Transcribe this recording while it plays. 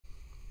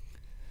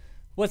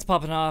What's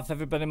popping off,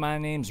 everybody? My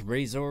name's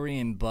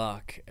Razorian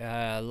Buck.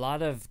 A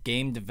lot of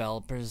game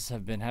developers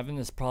have been having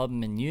this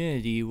problem in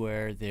Unity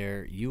where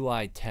their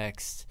UI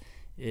text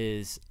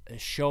is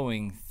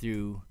showing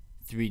through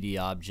 3D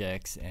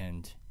objects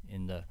and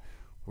in the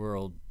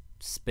world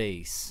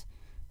space.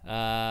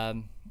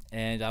 And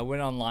I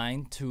went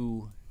online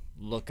to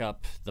look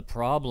up the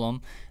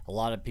problem. A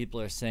lot of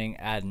people are saying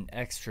add an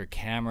extra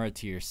camera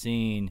to your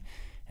scene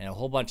and a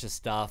whole bunch of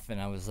stuff,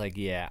 and I was like,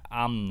 yeah,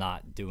 I'm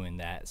not doing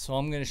that. So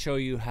I'm going to show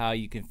you how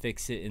you can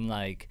fix it in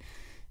like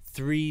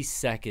 3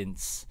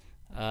 seconds.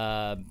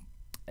 And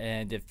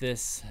if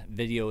this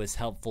video is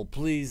helpful,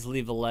 please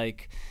leave a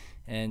like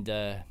and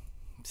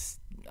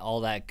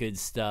all that good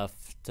stuff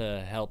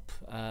to help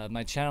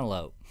my channel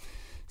out.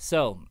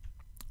 So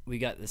we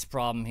got this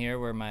problem here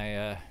where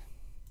my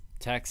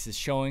text is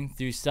showing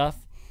through stuff.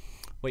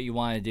 What you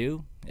want to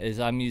do is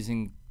I'm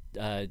using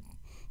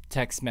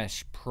Text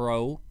Mesh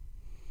Pro.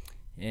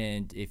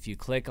 And if you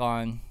click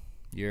on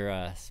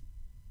your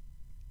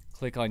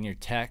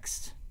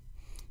text,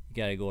 you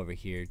gotta go over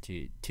here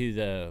to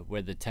the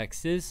where the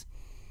text is,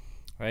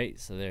 right?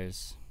 So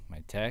there's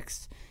my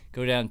text.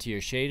 Go down to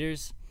your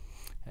shaders,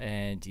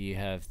 and you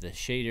have the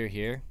shader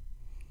here.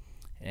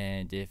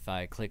 And if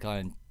I click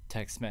on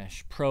Text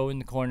Mesh Pro in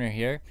the corner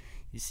here,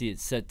 you see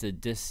it's set to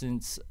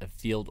distance of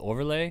field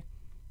overlay.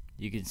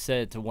 You can set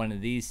it to one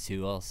of these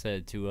two. I'll set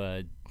it to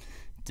a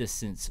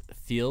distance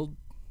field,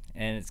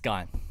 and it's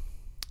gone.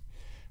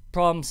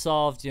 Problem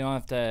solved. You don't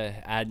have to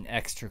add an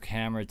extra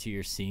camera to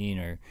your scene,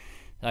 or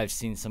I've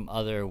seen some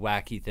other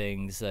wacky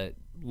things that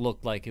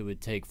look like it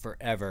would take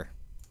forever,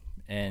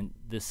 and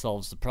this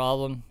solves the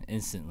problem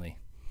instantly.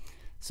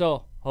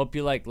 So hope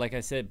you like I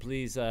said,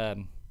 please,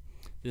 this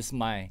is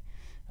my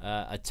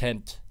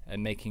attempt at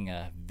making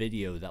a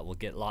video that will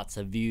get lots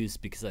of views,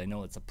 because I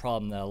know it's a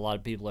problem that a lot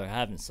of people are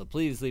having. So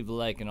please leave a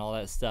like and all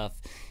that stuff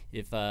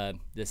if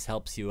this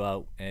helps you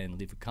out, and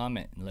leave a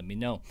comment and let me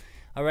know.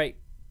 All right,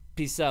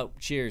 peace out.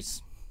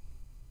 Cheers.